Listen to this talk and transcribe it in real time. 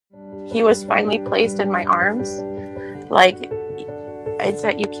he was finally placed in my arms, like, it's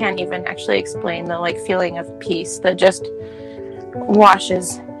that you can't even actually explain the like feeling of peace that just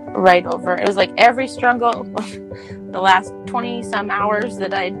washes right over. It was like every struggle the last 20 some hours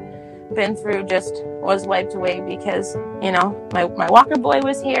that I'd been through just was wiped away because, you know, my walker boy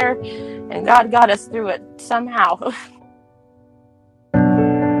was here and God got us through it somehow.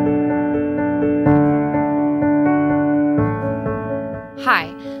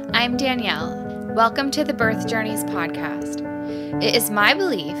 Hi, I'm Danielle. Welcome to the Birth Journeys podcast. It is my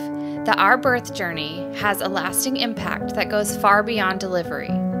belief that our birth journey has a lasting impact that goes far beyond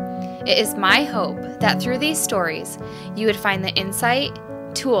delivery. It is my hope that through these stories, you would find the insight,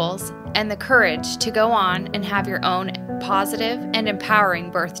 tools, and the courage to go on and have your own positive and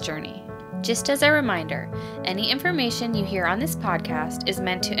empowering birth journey. Just as a reminder, any information you hear on this podcast is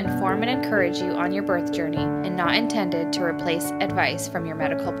meant to inform and encourage you on your birth journey and not intended to replace advice from your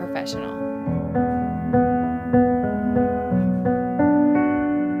medical professional.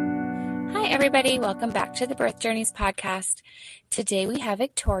 Hi, everybody. Welcome back to the Birth Journeys podcast. Today we have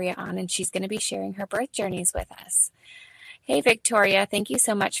Victoria on, and she's going to be sharing her birth journeys with us. Hey, Victoria. Thank you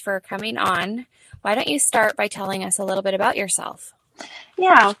so much for coming on. Why don't you start by telling us a little bit about yourself?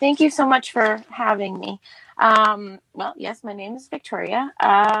 Yeah, thank you so much for having me. Well, yes, my name is Victoria.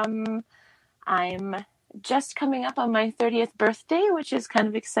 I'm just coming up on my 30th birthday, which is kind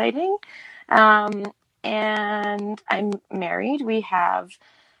of exciting. And I'm married. We have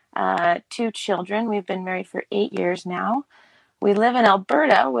 2 children. We've been married for 8 years now. We live in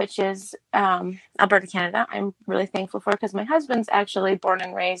Alberta, which is Alberta, Canada. I'm really thankful for because my husband's actually born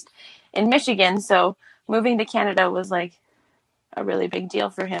and raised in Michigan. So moving to Canada was like a really big deal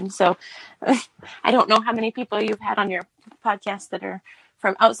for him. So I don't know how many people you've had on your podcast that are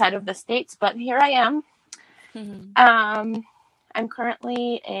from outside of the States, but here I am. Mm-hmm. I'm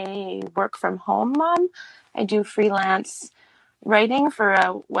currently a work from home mom. I do freelance writing for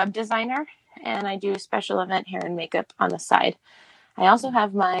a web designer, and I do special event hair and makeup on the side. I also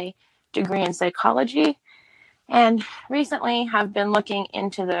have my degree in psychology, and recently have been looking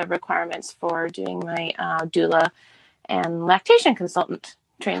into the requirements for doing my doula and lactation consultant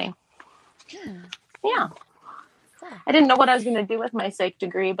training. Yeah. Cool. I didn't know what I was going to do with my psych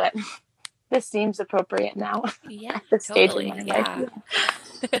degree, but this seems appropriate now. Yeah, at this totally. Stage in my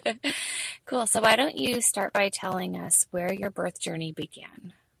life. Cool. So why don't you start by telling us where your birth journey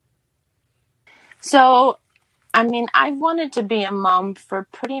began? So, I mean, I've wanted to be a mom for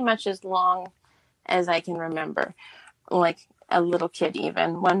pretty much as long as I can remember, like a little kid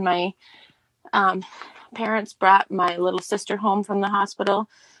even. When my parents brought my little sister home from the hospital,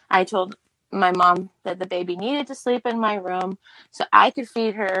 I told my mom that the baby needed to sleep in my room so I could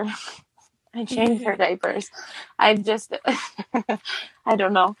feed her and change her diapers. I just, I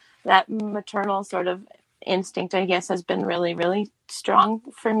don't know, that maternal sort of instinct, I guess, has been really, really strong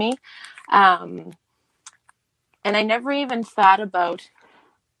for me. And I never even thought about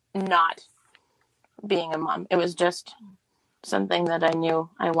not being a mom. It was just something that I knew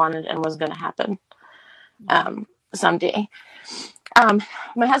I wanted and was going to happen someday.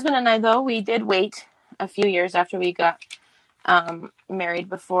 My husband and I, though, we did wait a few years after we got married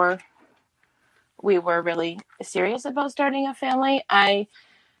before we were really serious about starting a family. My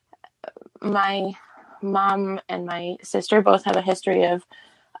mom and my sister both have a history of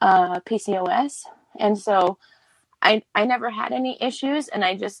PCOS, and so I never had any issues, and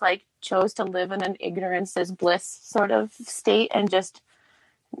I just like chose to live in an ignorance is bliss sort of state, and just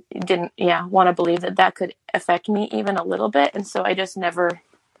didn't want to believe that could affect me even a little bit. And so I just never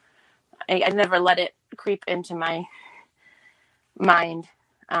let it creep into my mind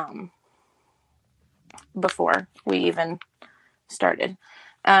before we even started.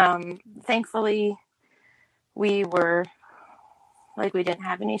 Thankfully, we didn't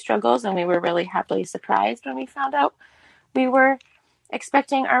have any struggles, and we were really happily surprised when we found out we were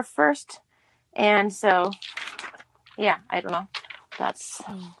expecting our first. And so, I don't know. That's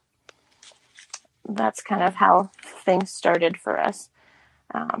kind of how things started for us.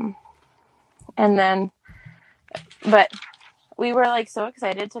 And then, but we were like so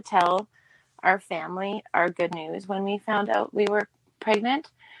excited to tell our family our good news when we found out we were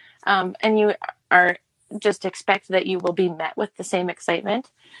pregnant. And you are just expect that you will be met with the same excitement.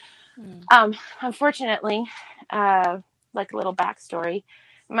 Unfortunately, like a little backstory,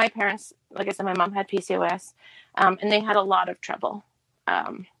 my parents, like I said, my mom had PCOS, and they had a lot of trouble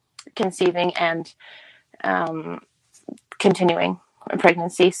conceiving and continuing a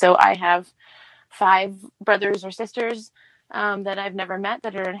pregnancy. So I have 5 brothers or sisters that I've never met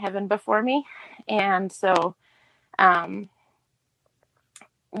that are in heaven before me. And so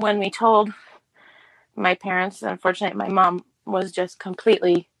when we told my parents, unfortunately, my mom was just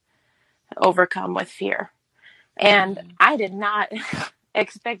completely overcome with fear. And I did not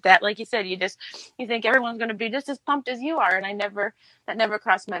expect that. Like you said, you think everyone's going to be just as pumped as you are. And that never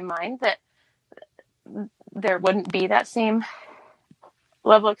crossed my mind that there wouldn't be that same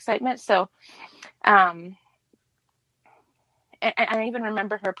level of excitement. So, and I even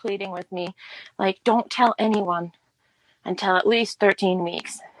remember her pleading with me, like, don't tell anyone until at least 13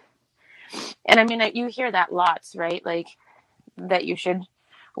 weeks. And I mean, you hear that lots, right? Like that you should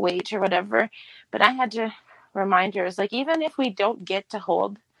wait or whatever. But I had to remind her, it's like, even if we don't get to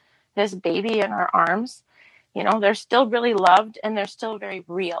hold this baby in our arms, they're still really loved and they're still very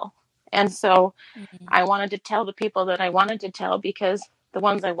real. And so I wanted to tell the people that I wanted to tell, because the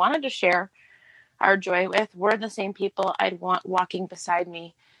ones I wanted to share our joy with were the same people I'd want walking beside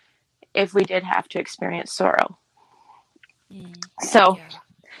me if we did have to experience sorrow. So,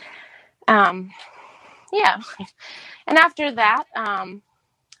 yeah. And after that,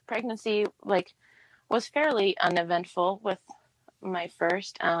 pregnancy was fairly uneventful with my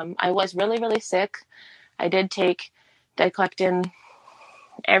first. I was really, really sick. I did take diclexin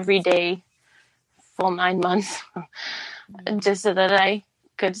every day, full 9 months, just so that I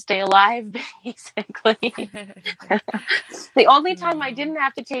could stay alive, basically. The only time I didn't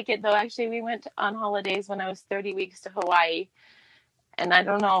have to take it, though, actually, we went on holidays when I was 30 weeks to Hawaii. And I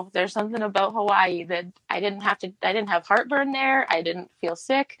don't know, there's something about Hawaii that I didn't have heartburn there. I didn't feel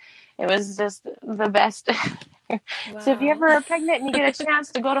sick. It was just the best. Wow. So if you ever are pregnant and you get a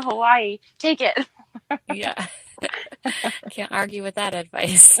chance to go to Hawaii, take it. Yeah. Can't argue with that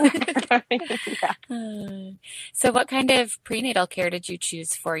advice. Yeah. So what kind of prenatal care did you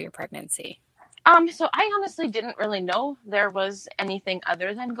choose for your pregnancy? So I honestly didn't really know there was anything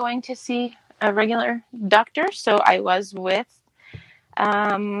other than going to see a regular doctor. So I was with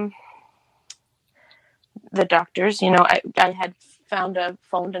the doctors. I had phoned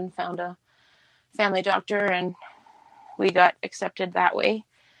and found a family doctor, and we got accepted that way.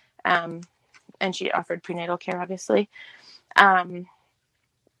 And she offered prenatal care, obviously. It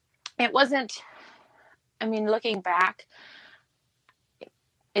wasn't, looking back,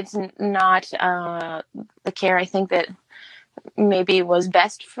 it's not the care I think that maybe was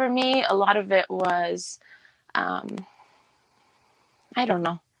best for me. A lot of it was, I don't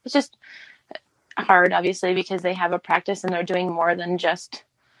know. It's just hard, obviously, because they have a practice and they're doing more than just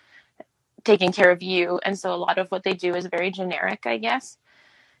taking care of you. And so a lot of what they do is very generic, I guess.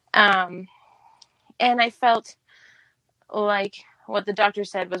 And I felt like what the doctor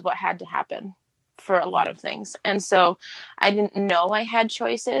said was what had to happen for a lot of things. And so I didn't know I had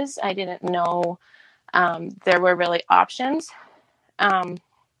choices. I didn't know there were really options. And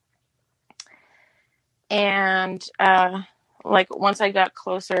once I got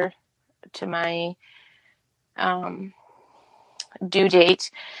closer to my due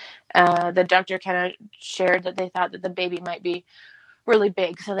date, the doctor kind of shared that they thought that the baby might be really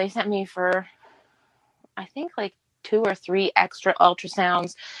big. So they sent me for, I think, 2 or 3 extra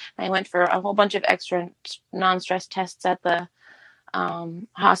ultrasounds. I went for a whole bunch of extra non-stress tests at the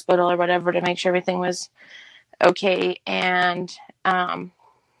hospital or whatever to make sure everything was okay. And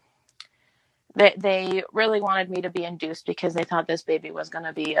they really wanted me to be induced because they thought this baby was going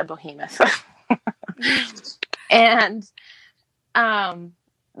to be a behemoth. And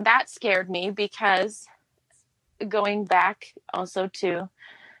that scared me, because going back also to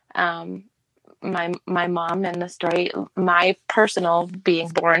my mom and the story, my personal being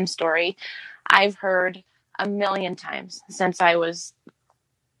born story, I've heard a million times since I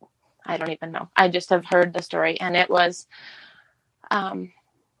don't even know. I just have heard the story, and it was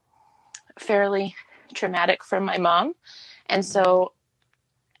fairly traumatic for my mom. And so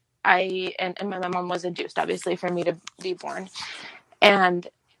my mom was induced, obviously, for me to be born. And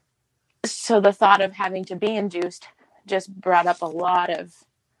so the thought of having to be induced just brought up a lot of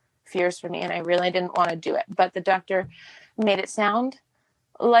fears for me, and I really didn't want to do it. But the doctor made it sound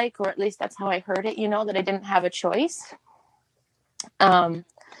like, or at least that's how I heard it, that I didn't have a choice.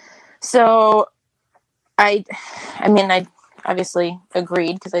 So I obviously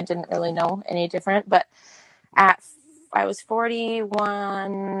agreed, because I didn't really know any different. But I was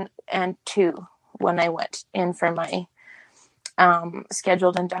 41 and 2 when I went in for my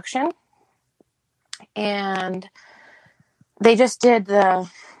scheduled induction, and they just did the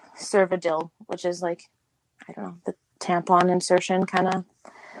Cervidil, which is the tampon insertion kind of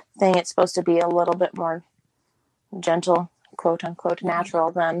thing. It's supposed to be a little bit more gentle, quote unquote,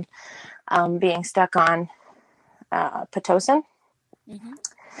 natural than being stuck on Pitocin.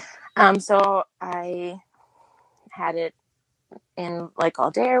 So I had it in like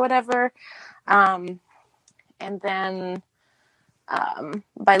all day or whatever. And then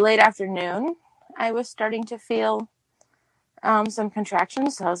by late afternoon, I was starting to feel some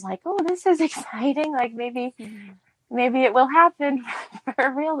contractions. So I was like, oh, this is exciting. Like maybe it will happen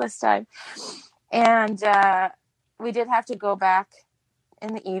for real this time. And we did have to go back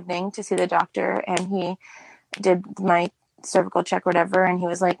in the evening to see the doctor, and he did my cervical check, whatever. And he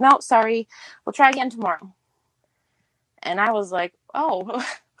was like, no, sorry, we'll try again tomorrow. And I was like, oh,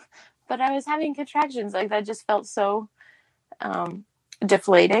 but I was having contractions. Like that just felt so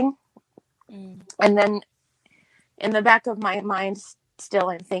deflating. And then in the back of my mind, still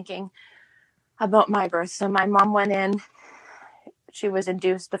I'm thinking about my birth. So my mom went in, she was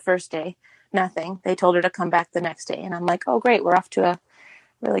induced the first day, nothing. They told her to come back the next day. And I'm like, oh, great. We're off to a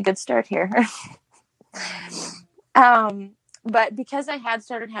really good start here. But because I had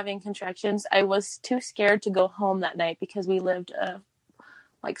started having contractions, I was too scared to go home that night because we lived a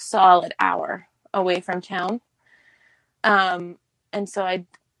like solid hour away from town. And so I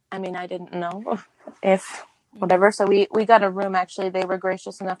didn't know if whatever. So we got a room. Actually, they were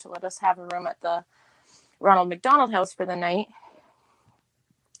gracious enough to let us have a room at the Ronald McDonald House for the night.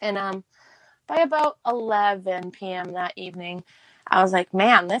 And by about 11 p.m. that evening, I was like,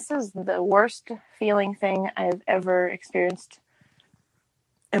 man, this is the worst feeling thing I've ever experienced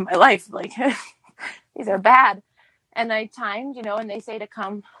in my life. Like, these are bad. And I timed, and they say to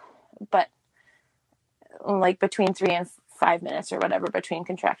come, but like between 3 and 5 minutes or whatever between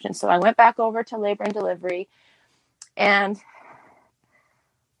contractions. So I went back over to labor and delivery, and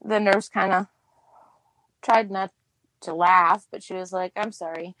the nurse kind of tried not to laugh, but she was like, I'm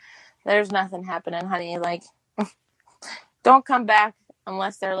sorry, there's nothing happening, honey. Like, don't come back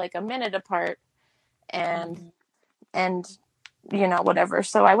unless they're like a minute apart and whatever.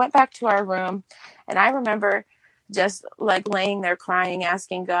 So I went back to our room, and I remember just like laying there crying,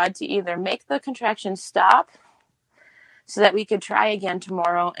 asking God to either make the contractions stop so that we could try again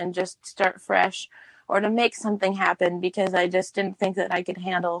tomorrow and just start fresh, or to make something happen, because I just didn't think that I could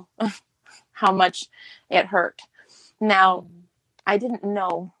handle how much it hurt. Now, I didn't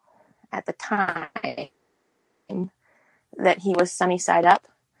know at the time that he was sunny side up.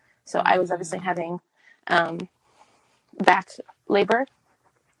 So I was obviously having back labor,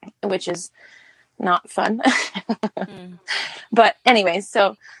 which is not fun. But anyways,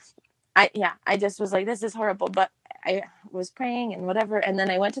 so I just was like, this is horrible. But I was praying and whatever. And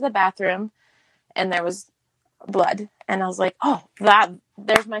then I went to the bathroom, and there was blood. And I was like, oh,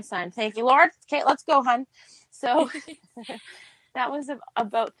 there's my son. Thank you, Lord. Okay, let's go, hon. So that was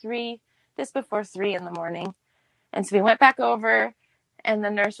about just before 3 in the morning. And so we went back over, and the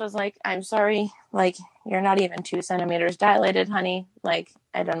nurse was like, I'm sorry, like, you're not even 2 centimeters dilated, honey. Like,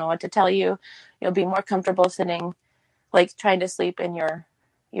 I don't know what to tell you. You'll be more comfortable sitting, like, trying to sleep in your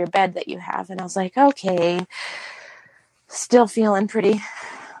bed that you have. And I was like, okay, still feeling pretty,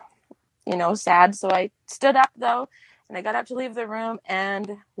 sad. So I stood up, though, and I got up to leave the room,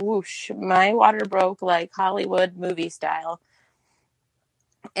 and whoosh, my water broke like Hollywood movie style.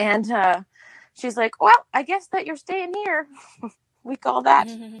 And she's like, well, I guess that you're staying here. We call that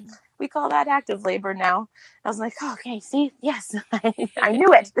active labor now. I was like, oh, okay, see, yes, I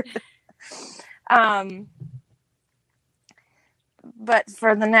knew it. But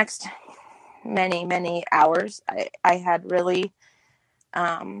for the next many, many hours, I had really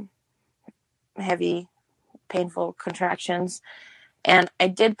heavy, painful contractions. And I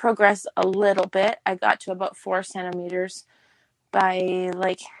did progress a little bit. I got to about 4 centimeters by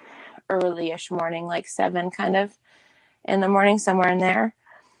like early-ish morning, like 7 kind of in the morning, somewhere in there.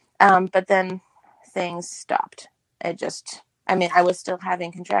 But then things stopped. I was still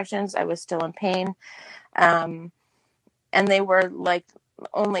having contractions. I was still in pain. And they were like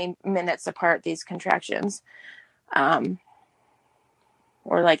only minutes apart, these contractions.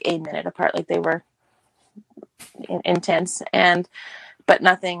 Or like a minute apart. Like they were intense, but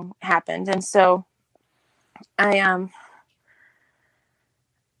nothing happened. And so the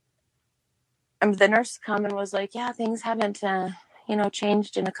nurse come and was like, yeah, things haven't,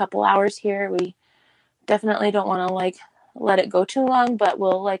 changed in a couple hours here. We definitely don't want to like let it go too long, but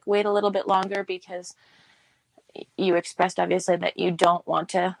we'll like wait a little bit longer because you expressed obviously that you don't want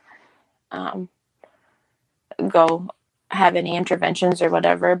to go have any interventions or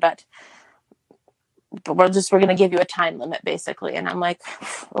whatever, but we're going to give you a time limit basically. And I'm like,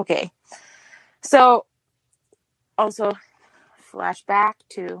 okay. So also flashback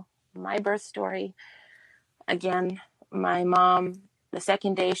to my birth story. Again, my mom, the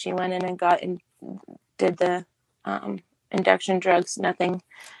second day she went in and did the induction drugs, nothing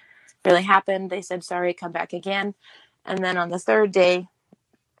really happened. They said, sorry, come back again. And then on the third day,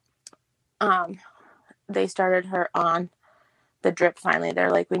 they started her on the drip finally.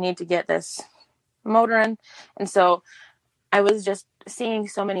 They're like, we need to get this motor in. And so I was just seeing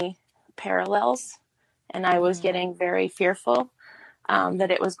so many parallels, and I was getting very fearful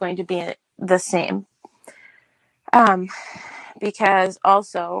that it was going to be the same. Because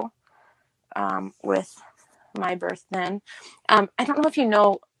also with my birth then, I don't know if you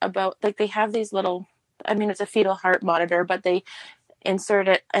know about, like, they have these little, I mean, it's a fetal heart monitor, but they insert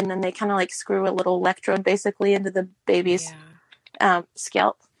it and then they kind of like screw a little electrode basically into the baby's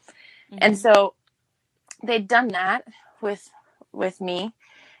scalp. And so they'd done that with me,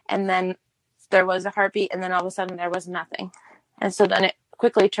 and then there was a heartbeat, and then all of a sudden there was nothing. And so then it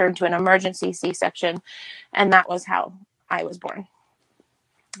quickly turned to an emergency C-section, and that was how I was born.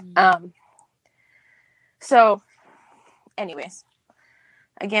 So anyways,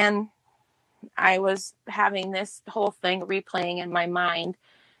 again, I was having this whole thing replaying in my mind,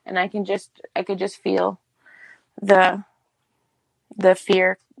 and I could just feel the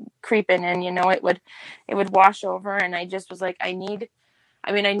fear creeping in, you know. It would wash over, and I just was like, I knew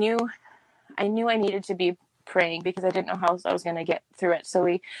I needed to be praying, because I didn't know how else I was going to get through it.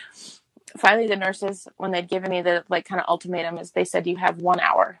 So finally, the nurses, when they'd given me the like kind of ultimatum, is they said, you have 1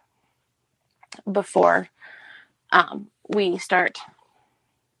 hour before we start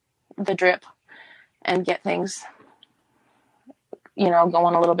the drip and get things, you know,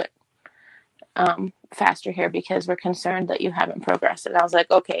 going a little bit faster here, because we're concerned that you haven't progressed. And I was like,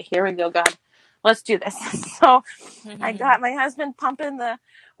 okay, here we go, God, let's do this. So I got my husband pumping the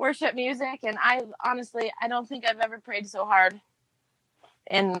worship music, and I don't think I've ever prayed so hard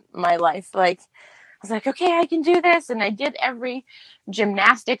in my life. Like, I was like, okay, I can do this. And I did every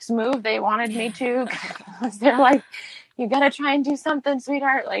gymnastics move they wanted me to. They're like, you got to try and do something,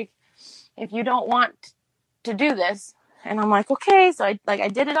 sweetheart. Like, if you don't want to do this. And I'm like, okay. So I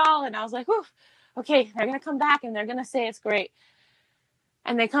did it all. And I was like, whew, okay, they're going to come back and they're going to say it's great.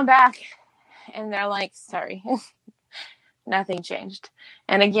 And they come back and they're like, sorry, nothing changed.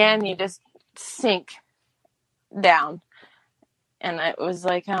 And again, you just sink down. And it was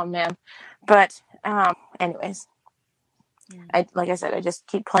like, oh man. But anyways, like I said, I just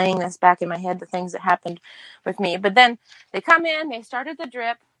keep playing this back in my head, the things that happened with me. But then they come in, they started the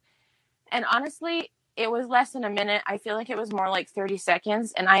drip. And honestly, it was less than a minute. I feel like it was more like 30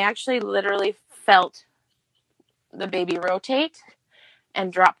 seconds. And I actually literally felt the baby rotate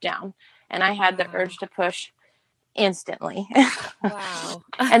and drop down. And I had the urge to push instantly. Wow.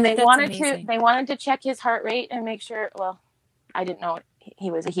 And they wanted amazing. to check his heart rate and make sure, well, I didn't know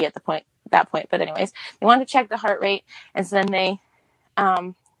he was a he at that point. But anyways, they wanted to check the heart rate. And so then they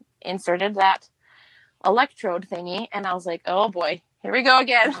inserted that electrode thingy. And I was like, oh boy, here we go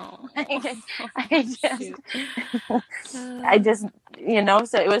again. Oh. I just, you know,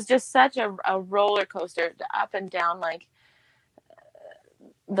 so it was just such a roller coaster, up and down, like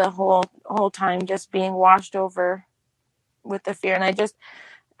the whole time, just being washed over with the fear. And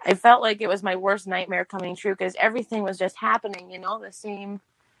I felt like it was my worst nightmare coming true, because everything was just happening, you know, the same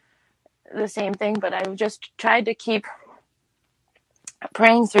thing. But I just tried to keep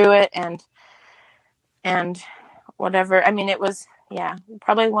praying through it and whatever. I mean, it was,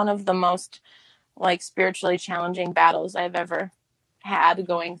 probably one of the most like spiritually challenging battles I've ever had,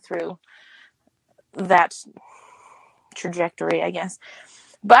 going through that trajectory, I guess.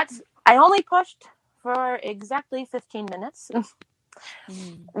 But I only pushed for exactly 15 minutes.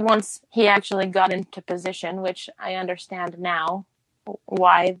 Once he actually got into position, which I understand now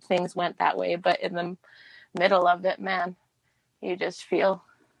why things went that way. But in the middle of it, man, you just feel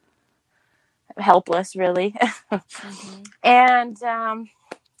helpless, really. And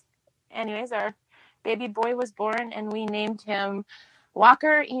anyways, our baby boy was born, and we named him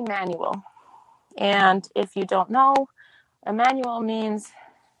Walker Emmanuel. And if you don't know, Emmanuel means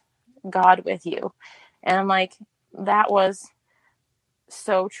God with you. And I'm like, that was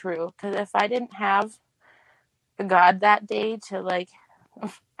so true. Because if I didn't have God that day to like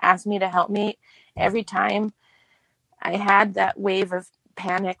ask me to help me, every time I had that wave of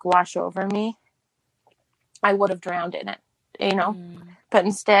panic wash over me, I would have drowned in it, you know. But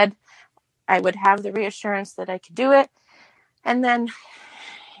instead, I would have the reassurance that I could do it. And then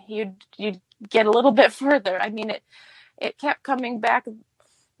you'd get a little bit further. I mean, it kept coming back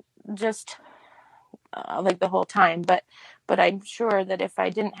just like the whole time. But I'm sure that if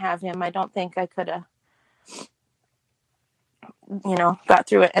I didn't have him, I don't think I could have, you know, got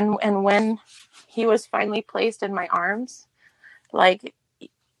through it. And when he was finally placed in my arms, like,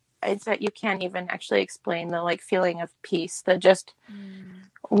 it's that you can't even actually explain the like feeling of peace that just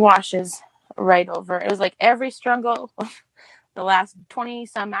washes right over. It was like every struggle, the last 20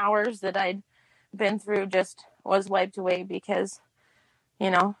 some hours that I'd been through just was wiped away because,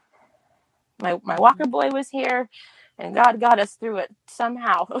 you know, my walker boy was here and God got us through it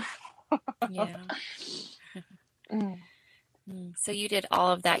somehow. Yeah. Mm. So you did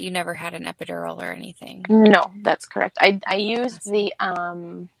all of that. You never had an epidural or anything. No, that's correct. I used the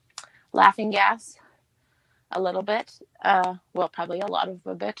laughing gas a little bit. Well, probably a lot of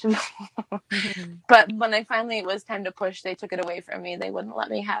a bit. But when I finally it was time to push, they took it away from me. They wouldn't let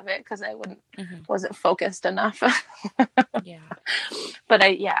me have it because I wasn't focused enough. Yeah. But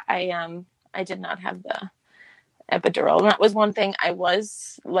I did not have the epidural. And that was one thing I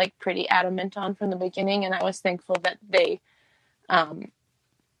was like pretty adamant on from the beginning, and I was thankful that they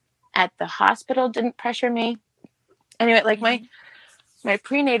at the hospital didn't pressure me. Anyway, like my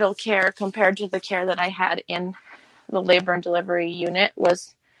prenatal care compared to the care that I had in the labor and delivery unit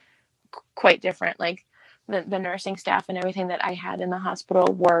was quite different. Like the nursing staff and everything that I had in the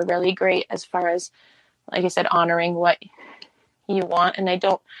hospital were really great as far as, like I said, honoring what you want. And I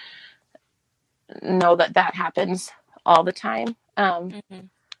don't know that happens all the time.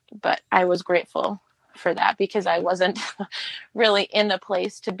 But I was grateful for that because I wasn't really in a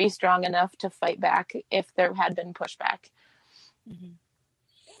place to be strong enough to fight back if there had been pushback.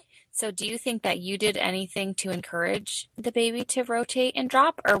 So do you think that you did anything to encourage the baby to rotate and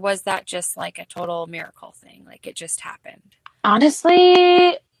drop, or was that just like a total miracle thing? Like it just happened?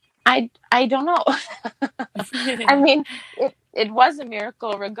 Honestly, I don't know. I mean, it was a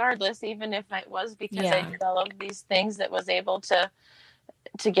miracle regardless, even if it was because I did all of these things that was able to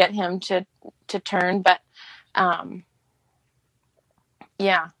get him to turn. But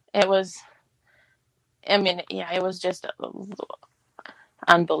it was, I mean, it was just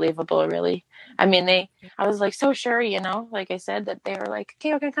unbelievable, really. I mean, I was like so sure, like I said, that they were like,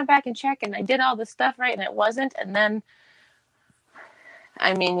 okay, we're gonna come back and check, and I did all this stuff right, and it wasn't. And then,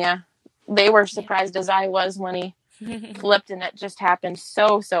 I mean, they were surprised as I was when he flipped, and it just happened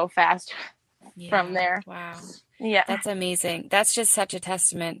so fast from there. Wow. Yeah, that's amazing. That's just such a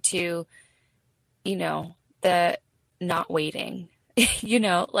testament to, the not waiting.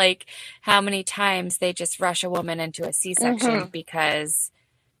 Like how many times they just rush a woman into a C-section because,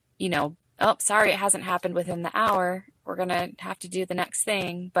 oh, sorry, it hasn't happened within the hour. We're going to have to do the next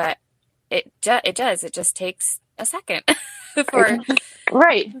thing. But it does. It just takes a second for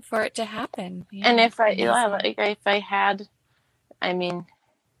it to happen. Yeah, and if I had, I mean,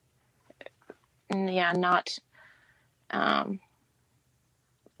 not,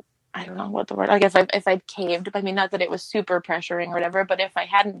 I don't know what the word, I guess if I'd caved, I mean, not that it was super pressuring or whatever, but if I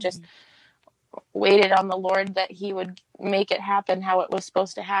hadn't just waited on the Lord that he would make it happen how it was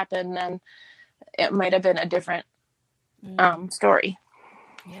supposed to happen, then it might have been a different story.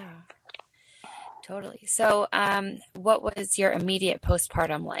 Yeah, totally. So what was your immediate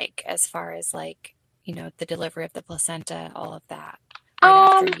postpartum like as far as like, the delivery of the placenta, all of that,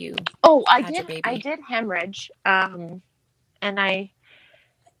 right after you had your baby? I did hemorrhage, and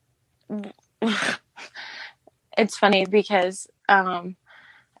it's funny because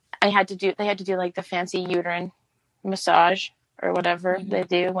they had to do like the fancy uterine massage or whatever they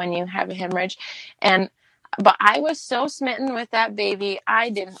do when you have a hemorrhage, but I was so smitten with that baby, I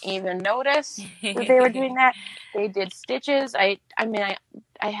didn't even notice that they were doing that. They did stitches. I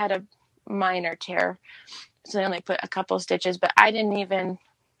had a minor tear, so they only put a couple of stitches, but I didn't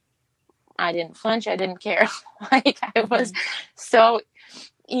flinch. I didn't care. Like I was so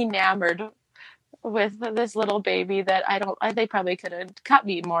enamored with this little baby that they probably could have cut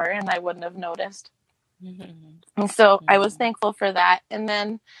me more and I wouldn't have noticed. And so I was thankful for that. And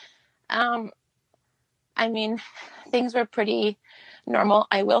then, I mean, things were pretty normal.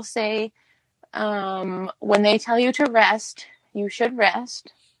 I will say, when they tell you to rest, you should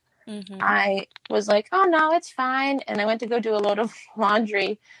rest. I was like, oh no, it's fine. And I went to go do a load of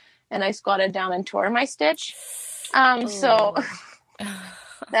laundry and I squatted down and tore my stitch. So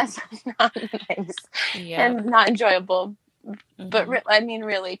that's not nice and not enjoyable. But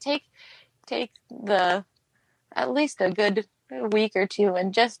really take at least a good week or two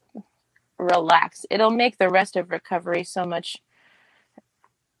and just relax. It'll make the rest of recovery so much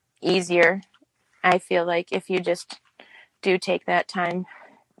easier. I feel like if you just do take that time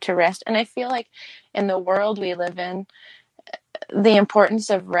to rest. And I feel like in the world we live in, the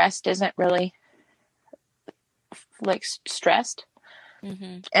importance of rest isn't really like stressed.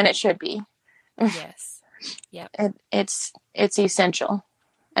 And it should be. Yes. Yep. It's essential.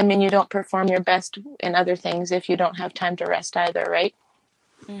 I mean, you don't perform your best in other things if you don't have time to rest either, right?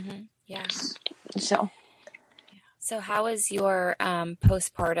 Yeah. So how was your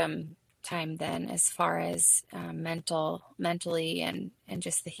postpartum time then, as far as mentally and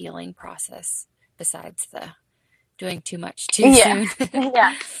just the healing process, besides the doing too much too soon?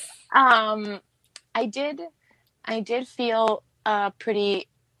 Yeah. I did feel pretty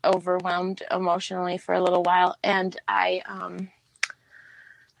overwhelmed emotionally for a little while, and I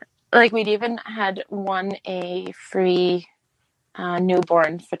like we'd even had won a free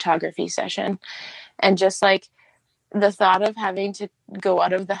newborn photography session, and just like the thought of having to go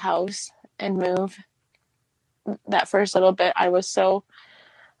out of the house and move that first little bit, I was so,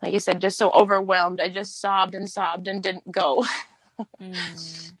 like you said, just so overwhelmed. I just sobbed and didn't go.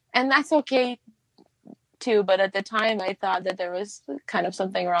 And that's okay too, but at the time I thought that there was kind of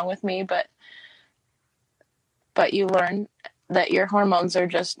something wrong with me, but you learn that your hormones are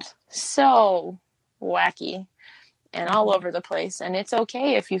just so wacky and all over the place, and it's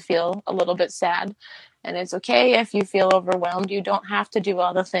okay if you feel a little bit sad, and it's okay if you feel overwhelmed. You don't have to do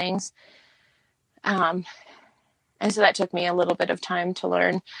all the things. And so that took me a little bit of time to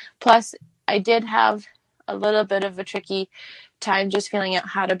learn. Plus, I did have a little bit of a tricky time just feeling out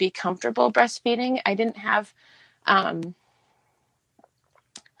how to be comfortable breastfeeding. I didn't have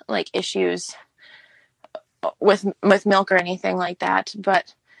like issues with milk or anything like that,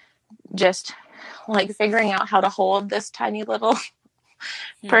 but just like figuring out how to hold this tiny little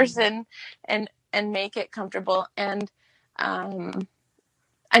person and make it comfortable. And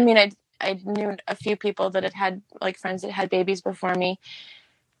I mean, I knew a few people that had like friends that had babies before me,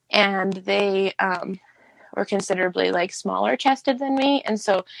 and they were considerably like smaller chested than me, and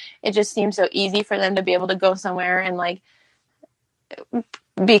so it just seemed so easy for them to be able to go somewhere and like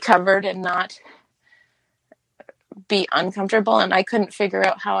be covered and not be uncomfortable. And I couldn't figure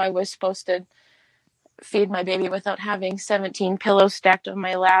out how I was supposed to feed my baby without having 17 pillows stacked on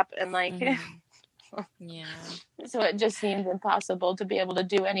my lap, and like Yeah. so it just seemed impossible to be able to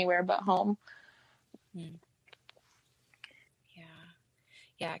do anywhere but home.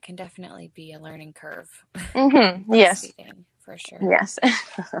 Yeah, it can definitely be a learning curve. Yes, for sure. Yes.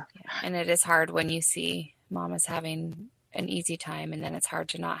 Yeah. And it is hard when you see mamas having an easy time, and then it's hard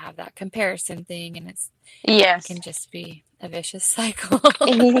to not have that comparison thing, and it can just be a vicious cycle.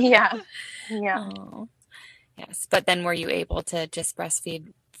 Yeah. Oh. Yes. But then were you able to just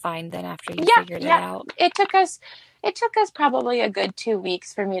breastfeed fine then after you figured it out? It took us probably a good 2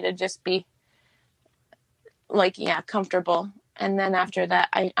 weeks for me to just be like, comfortable. And then after that,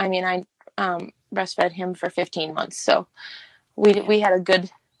 I breastfed him for 15 months. So we had a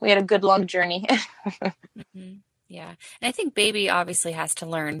good long journey. Yeah. And I think baby obviously has to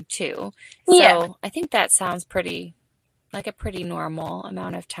learn too. Yeah. So I think that sounds pretty normal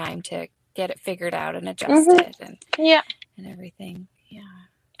amount of time to get it figured out and adjusted and everything.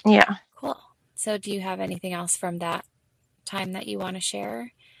 Yeah. Cool. So do you have anything else from that time that you want to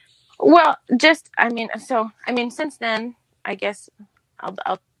share? Well, just, since then, I guess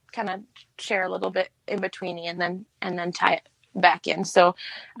I'll kind of share a little bit in between and then tie it back in. So,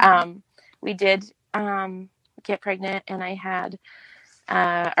 we did, get pregnant, and I had,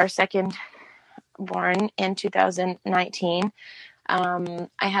 our second born in 2019. I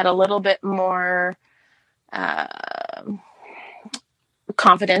had a little bit more,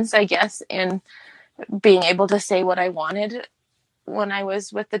 confidence, I guess, in being able to say what I wanted when I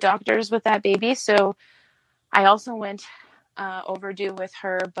was with the doctors with that baby. So I also went overdue with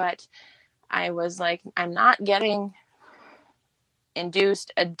her, but I was like, I'm not getting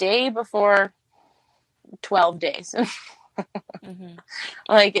induced a day before 12 days.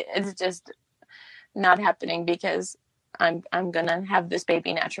 Like, it's just not happening because I'm gonna have this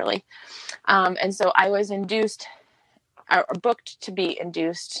baby naturally. And so I was induced, or booked to be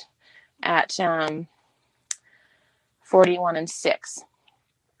induced at 41 and 6.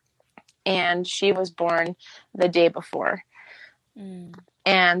 And she was born the day before.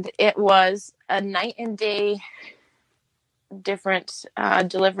 And it was a night and day different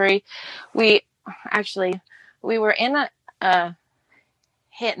delivery. We were in a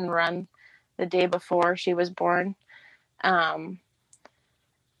hit and run the day before she was born. A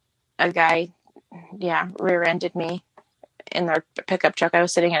guy, rear-ended me in their pickup truck. I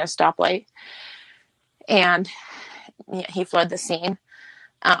was sitting at a stoplight, and he fled the scene,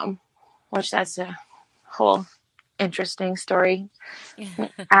 which that's a whole interesting story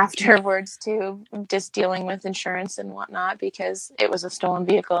afterwards too, just dealing with insurance and whatnot, because it was a stolen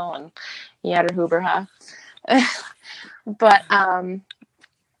vehicle and yadder hoober ha. But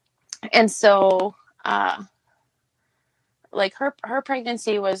and so like her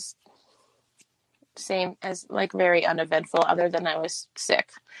pregnancy was same as like very uneventful, other than I was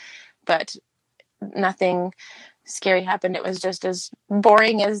sick, but nothing scary happened. It was just as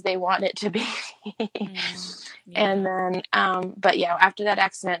boring as they want it to be. And then, but yeah, after that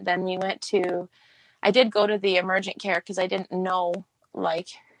accident, then I did go to the emergent care because I didn't know like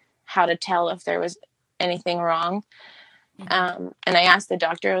how to tell if there was anything wrong. And I asked the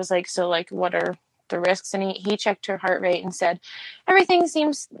doctor, I was like, so like, what are the risks? And he checked her heart rate and said, everything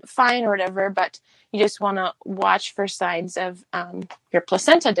seems fine or whatever, but you just want to watch for signs of your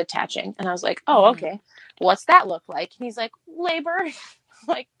placenta detaching. And I was like, oh, okay. What's that look like? And he's like, labor.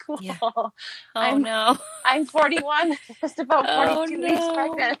 Like, cool. Yeah. No. I'm 41, just about 42 weeks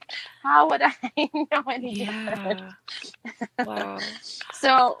pregnant. How would I know any different? Wow.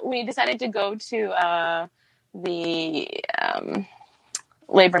 So we decided to go to the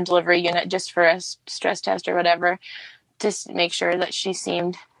labor and delivery unit just for a stress test or whatever, to make sure that she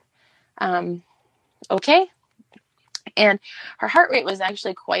seemed okay. And her heart rate was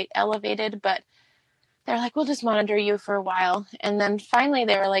actually quite elevated, but they're like, we'll just monitor you for a while. And then finally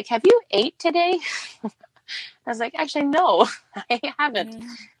they were like, have you ate today? I was like, actually, no, I haven't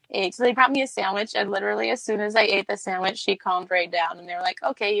ate. So they brought me a sandwich, and literally as soon as I ate the sandwich, she calmed right down, and they were like,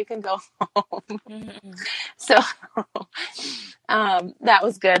 okay, you can go home. So that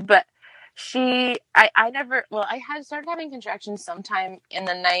was good. But I had started having contractions sometime in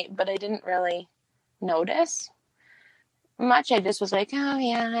the night, but I didn't really notice much. I just was like, oh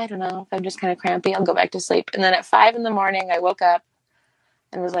yeah, I don't know, if I'm just kind of crampy, I'll go back to sleep. And then at 5 a.m, I woke up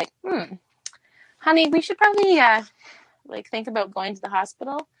and was like, honey, we should probably like think about going to the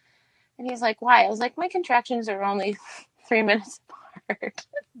hospital. And he's like, why? I was like, my contractions are only 3 minutes apart.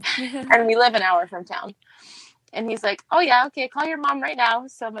 And we live an hour from town. And he's like, oh yeah, okay, call your mom right now.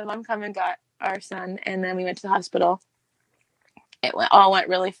 So my mom came and got our son, and then we went to the hospital. It all went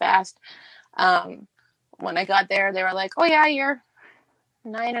really fast. When I got there, they were like, oh yeah, you're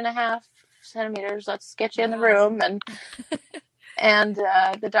 9.5 centimeters. Let's get you in the room. And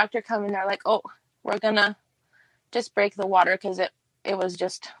the doctor come in, they're like, oh, we're gonna just break the water, because it was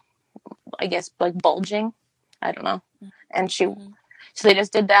just, I guess, like bulging. I don't know. And so they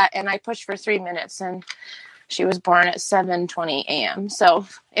just did that, and I pushed for 3 minutes, and she was born at 7:20 a.m. So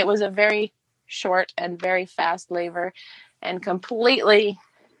it was a very short and very fast labor, and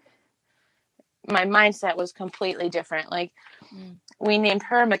my mindset was completely different. Like, we named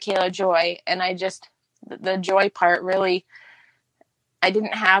her Michaela Joy, and the joy part really, I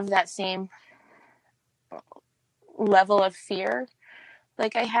didn't have that same level of fear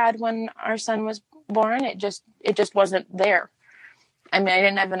like I had when our son was born. It just wasn't there. I mean, I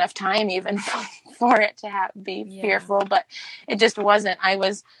didn't have enough time even for it to be fearful, but it just wasn't. I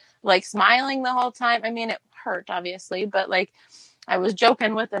was like smiling the whole time. I mean, it hurt obviously, but like I was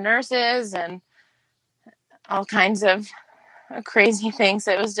joking with the nurses and all kinds of crazy things.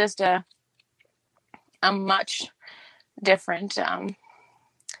 It was just a much different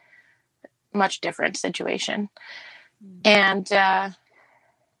situation. And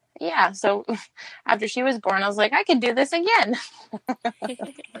so after she was born, I was like, I could do this again.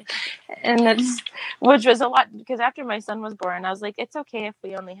 And which was a lot, because after my son was born, I was like, it's okay if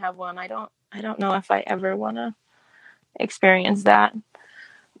we only have one. I don't know if I ever want to experience that,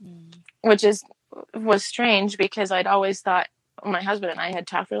 which was strange, because I'd always thought, my husband and I had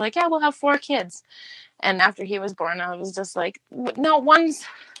talked, we're like, yeah, we'll have 4 kids. And after he was born, I was just like, no, one's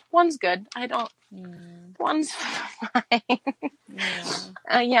good. One's fine.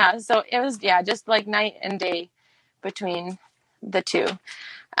 So it was, just like night and day between the two.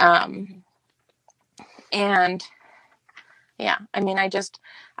 And I mean,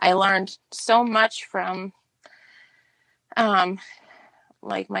 I learned so much from,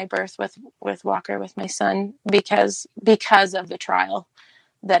 like my birth with Walker, with my son, because of the trial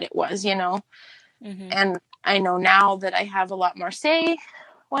that it was, and I know now that I have a lot more say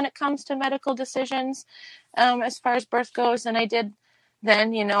when it comes to medical decisions, as far as birth goes, than I did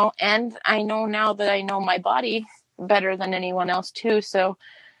then, and I know now that I know my body better than anyone else too. So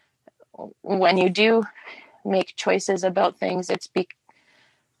when you do make choices about things, it's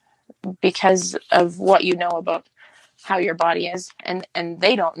because of what you know about how your body is, and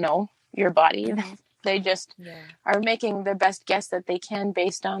they don't know your body. They just are making the best guess that they can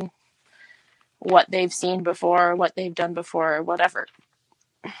based on what they've seen before, what they've done before, or whatever.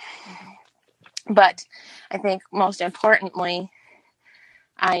 But I think most importantly,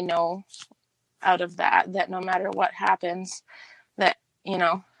 I know out of that no matter what happens, that,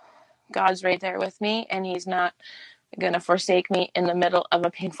 God's right there with me, and he's not going to forsake me in the middle of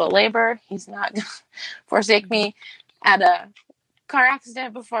a painful labor. He's not going to forsake me at a car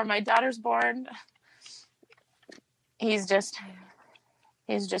accident before my daughter's born. He's just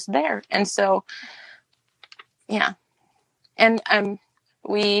there. And so Yeah. And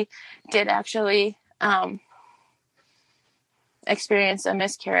we did actually experience a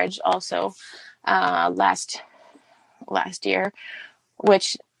miscarriage also last year,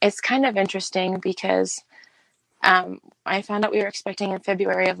 which is kind of interesting because I found out we were expecting in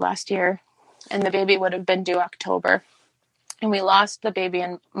February of last year, and the baby would have been due October, and we lost the baby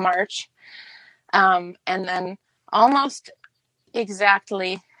in March, and then almost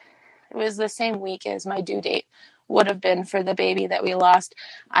exactly, it was the same week as my due date would have been for the baby that we lost.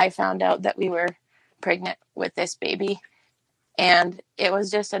 I found out that we were pregnant with this baby, and it was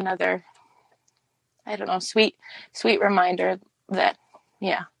just another, I don't know, sweet reminder that,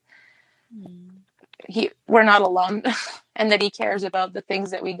 yeah, we're not alone, and that he cares about the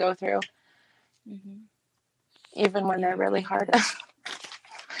things that we go through, even when they're really hard.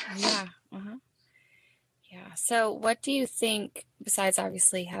 Yeah. Yeah. So what do you think, besides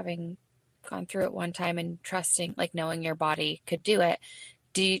obviously having gone through it one time and trusting, like knowing your body could do it,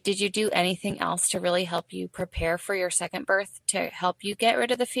 did you do anything else to really help you prepare for your second birth, to help you get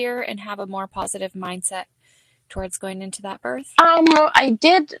rid of the fear and have a more positive mindset towards going into that birth? I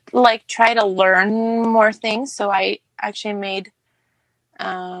did try to learn more things. So I actually made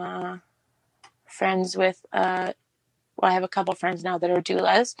friends with, I have a couple friends now that are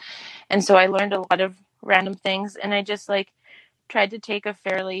doulas. And so I learned a lot of random things, and I just tried to take a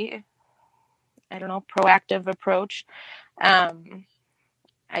fairly, I don't know, proactive approach.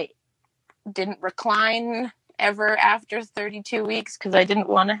 I didn't recline ever after 32 weeks because I didn't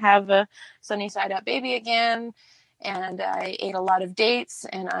want to have a sunny side up baby again. And I ate a lot of dates,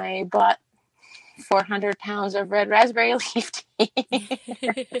 and I bought 400 pounds of red raspberry leaf tea.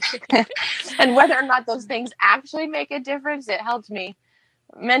 And whether or not those things actually make a difference, it helped me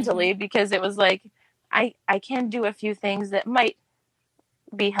mentally, because it was I can do a few things that might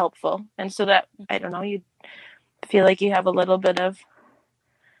be helpful. And so that, I don't know, you feel like you have a little bit of,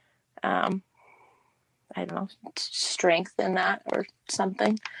 I don't know, strength in that or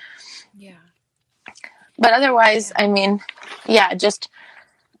something. Yeah. But otherwise, I mean, yeah, just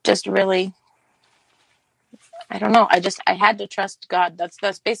really, I don't know. I had to trust God.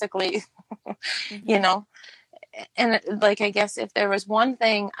 That's basically, you know, and I guess if there was one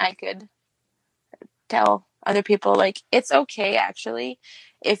thing I could tell other people, it's okay actually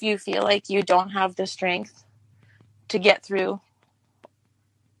if you feel like you don't have the strength to get through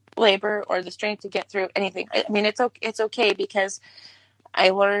labor or the strength to get through anything. I mean, it's okay, because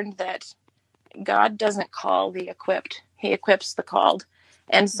I learned that God doesn't call the equipped, he equips the called.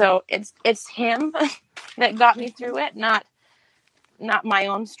 And so it's him that got me through it, not my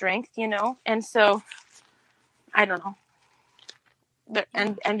own strength, And so I don't know.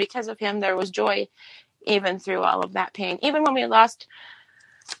 And because of him, there was joy even through all of that pain. Even when we lost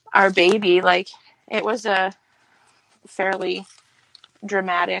our baby, it was a fairly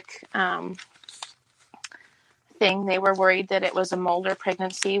dramatic thing. They were worried that it was a molar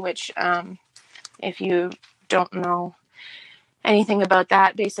pregnancy, which if you don't know anything about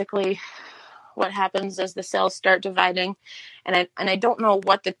that, basically what happens is the cells start dividing, and I don't know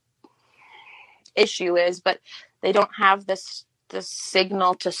what the issue is, but they don't have the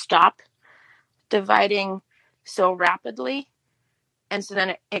signal to stop dividing so rapidly, and so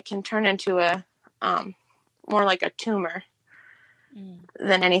then it can turn into a more like a tumor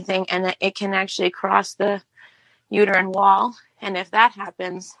than anything, and it can actually cross the uterine wall, and if that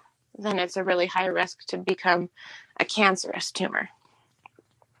happens, then it's a really high risk to become a cancerous tumor.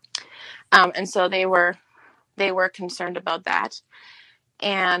 And so they were concerned about that,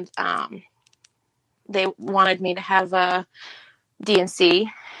 and they wanted me to have a D&C,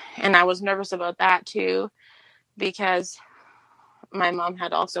 and I was nervous about that too, because my mom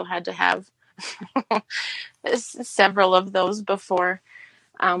had also had to have several of those before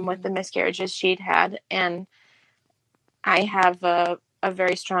with the miscarriages she'd had, and I have a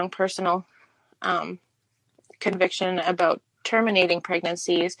very strong personal conviction about terminating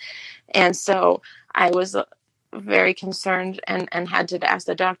pregnancies, and so I was very concerned and had to ask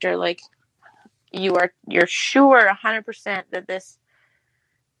the doctor, you're sure 100% that this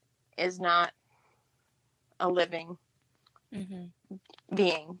is not a living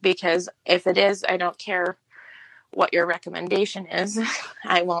being, because if it is, I don't care what your recommendation is,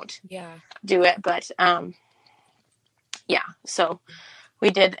 I won't do it. But so we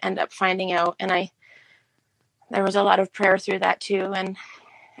did end up finding out, and there was a lot of prayer through that too, and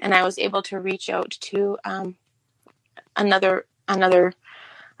I was able to reach out to another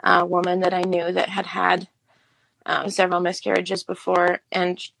woman that I knew that had several miscarriages before,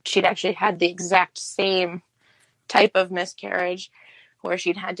 and she'd actually had the exact same type of miscarriage, where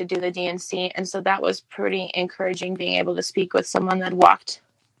she'd had to do the D&C. And so that was pretty encouraging, being able to speak with someone that walked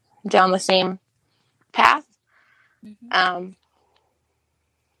down the same path.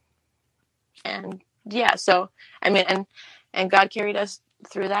 And yeah, so, I mean, and God carried us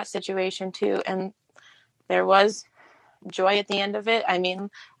through that situation too. And there was joy at the end of it. I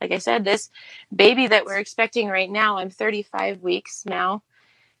mean, like I said, this baby that we're expecting right now, I'm 35 weeks now.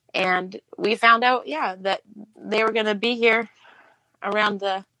 And we found out, that they were going to be here around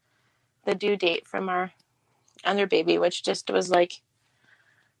the due date from our other baby, which just was like,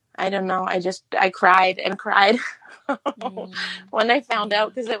 I don't know. I cried and cried when I found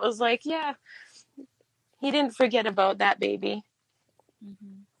out, because it was like, he didn't forget about that baby.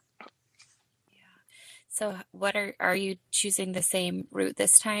 So what are you choosing the same route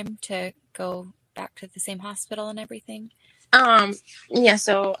this time to go back to the same hospital and everything?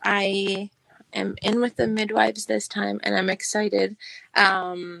 So I am in with the midwives this time, and I'm excited.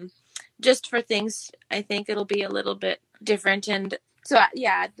 Just for things, I think it'll be a little bit different. And so,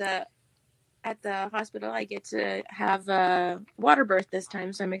 at the hospital, I get to have a water birth this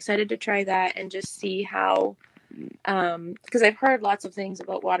time. So I'm excited to try that and just see how, because I've heard lots of things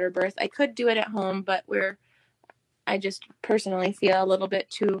about water birth. I could do it at home, but I just personally feel a little bit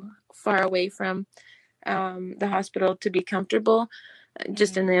too far away from the hospital to be comfortable,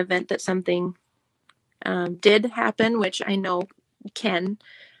 just in the event that something did happen, which I know can.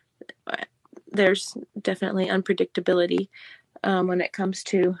 There's definitely unpredictability when it comes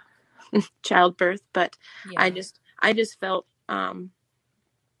to childbirth, but I just felt more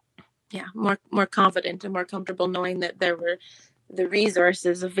confident and more comfortable knowing that there were the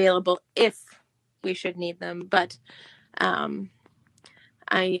resources available if we should need them. But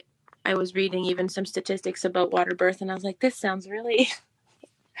I was reading even some statistics about water birth, and I was like, this sounds really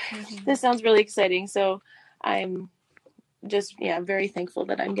this sounds really exciting. So I'm just very thankful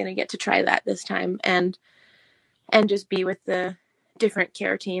that I'm going to get to try that this time, and just be with the different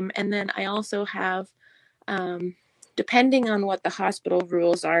care team. And then I also have, depending on what the hospital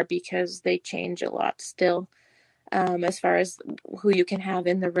rules are, because they change a lot still, as far as who you can have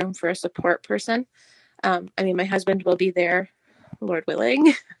in the room for a support person. I mean, my husband will be there, Lord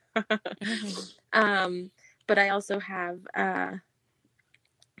willing. But I also have, a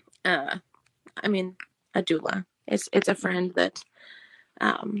doula. It's a friend that,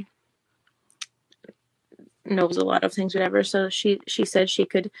 knows a lot of things, whatever. So she said she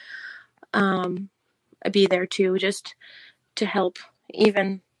could, be there too, just to help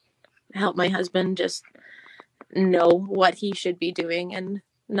my husband just know what he should be doing, and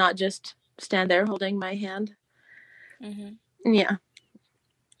not just stand there holding my hand. Yeah.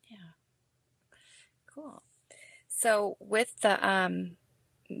 Cool. So with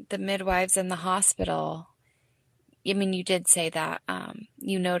the midwives in the hospital, I mean, you did say that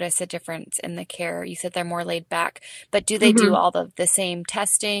you notice a difference in the care. You said they're more laid back, but do they do all the same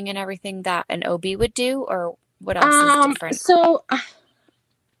testing and everything that an OB would do, or what else is different? So,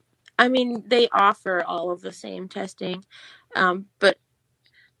 I mean, they offer all of the same testing, but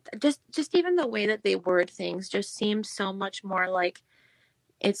just even the way that they word things just seems so much more like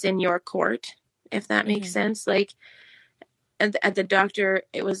it's in your court, if that makes sense. Like at the doctor,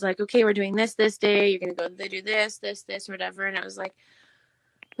 it was like, okay, we're doing this day. You're going to go, they do this, whatever. And it was like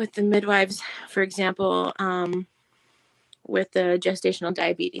with the midwives, for example, with the gestational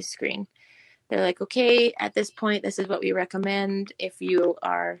diabetes screen, they're like, okay, at this point, this is what we recommend. If you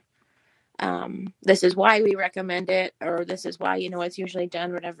are, this is why we recommend it, or this is why, it's usually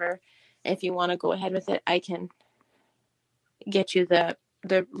done, whatever. If you want to go ahead with it, I can get you the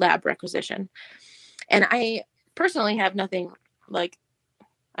lab requisition. And I personally have nothing, like,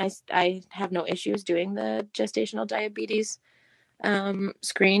 I have no issues doing the gestational diabetes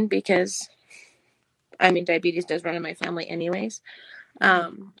screen, because I mean, diabetes does run in my family anyways.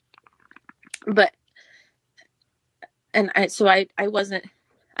 But I wasn't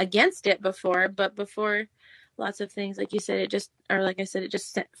against it before, but before, lots of things, like you said, it just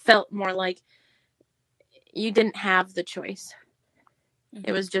felt more like you didn't have the choice.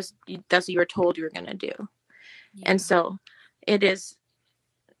 It was just, that's what you were told you were going to do. And so it is,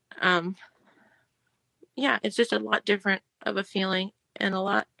 it's just a lot different of a feeling, and a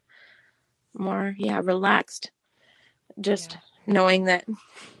lot more, relaxed, just knowing that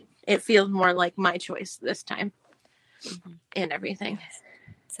it feels more like my choice this time and everything.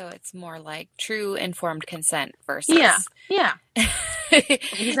 So it's more like true informed consent versus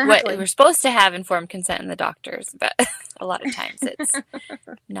Exactly. what we're supposed to have informed consent in the doctors, but a lot of times it's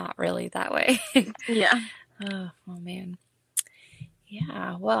not really that way. Oh man.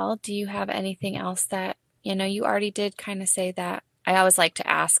 Yeah. Well, do you have anything else that, you already did kind of say that I always like to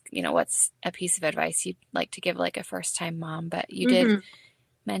ask, what's a piece of advice you'd like to give like a first-time mom, but you did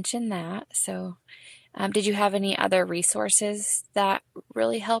mention that. So did you have any other resources that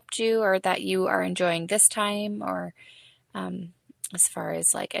really helped you or that you are enjoying this time, or as far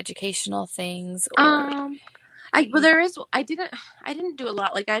as like educational things? Or I didn't do a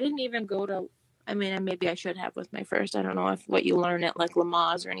lot. Like I didn't even go to, I mean, maybe I should have with my first. I don't know if what you learn at like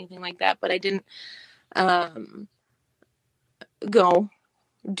Lamaze or anything like that, but I didn't go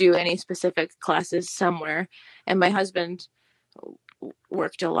do any specific classes somewhere. And my husband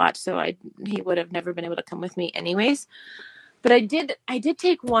worked a lot, so he would have never been able to come with me anyways. But I did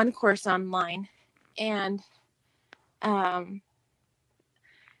take one course online, and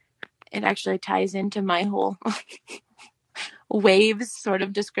it actually ties into my whole waves sort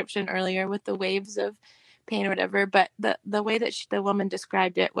of description earlier with the waves of pain or whatever. But the way that the woman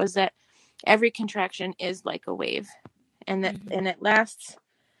described it was that every contraction is like a wave, and that and it lasts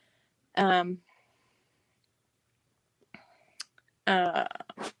a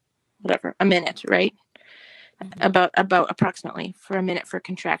minute, right? About approximately for a minute for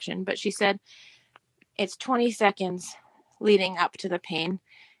contraction. But she said it's 20 seconds leading up to the pain,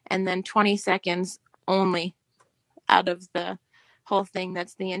 and then 20 seconds only out of the whole thing.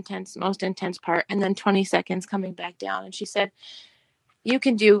 That's the most intense part. And then 20 seconds coming back down. And she said, you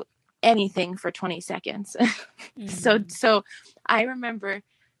can do anything for 20 seconds. So I remember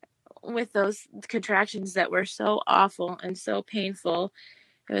with those contractions that were so awful and so painful,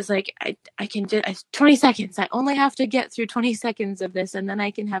 it was like, I can do 20 seconds. I only have to get through 20 seconds of this, and then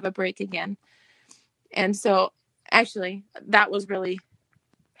I can have a break again. And so actually that was really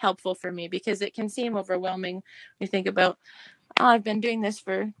helpful for me, because it can seem overwhelming when you think about, I've been doing this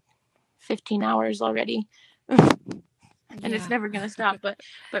for 15 hours already. And it's never going to stop. But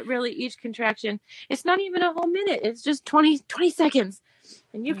really each contraction, it's not even a whole minute. It's just 20 seconds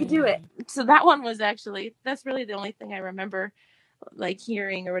and you can do it. So that one was that's really the only thing I remember like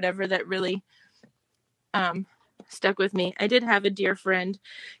hearing or whatever that really stuck with me. I did have a dear friend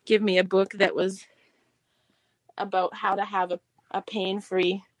give me a book that was about how to have a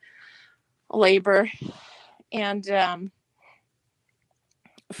pain-free labor. And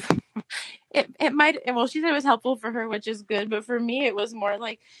it might, well, she said it was helpful for her, which is good, but for me it was more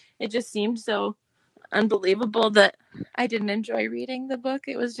like, it just seemed so unbelievable that I didn't enjoy reading the book.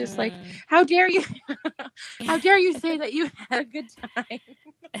 It was just like, how dare you say that you had a good time.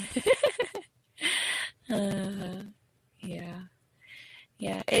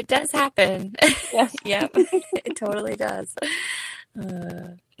 Yeah, it does happen. Yes. Yeah, it totally does.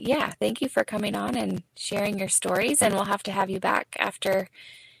 Thank you for coming on and sharing your stories, and we'll have to have you back after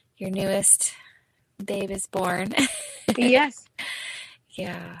your newest babe is born. Yes.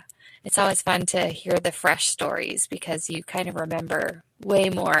 Yeah. It's always fun to hear the fresh stories, because you kind of remember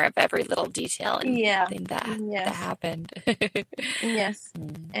way more of every little detail and thing that happened. Yes.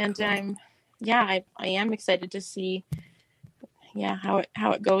 And cool. I am excited to see how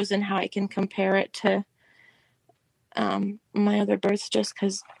it goes and how I can compare it to my other births, just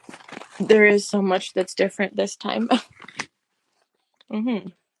because there is so much that's different this time.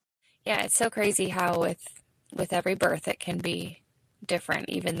 Yeah, it's so crazy how with every birth it can be different,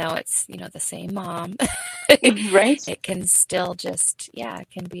 even though it's the same mom. Right. It can still just it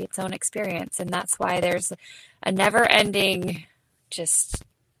can be its own experience, and that's why there's a never-ending, just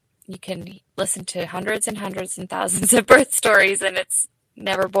you can listen to hundreds and hundreds and thousands of birth stories, and it's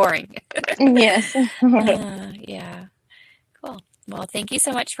never boring. Yes. Yeah. Cool. Well, thank you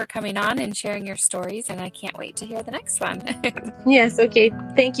so much for coming on and sharing your stories, and I can't wait to hear the next one. Yes. Okay.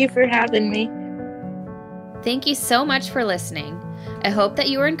 Thank you for having me. Thank you so much for listening. I hope that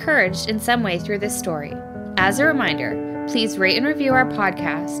you were encouraged in some way through this story. As a reminder, please rate and review our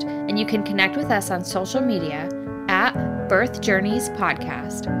podcast, and you can connect with us on social media at Birth Journeys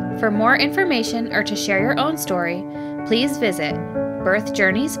Podcast. For more information or to share your own story, please visit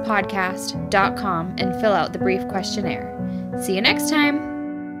birthjourneyspodcast.com and fill out the brief questionnaire. See you next time.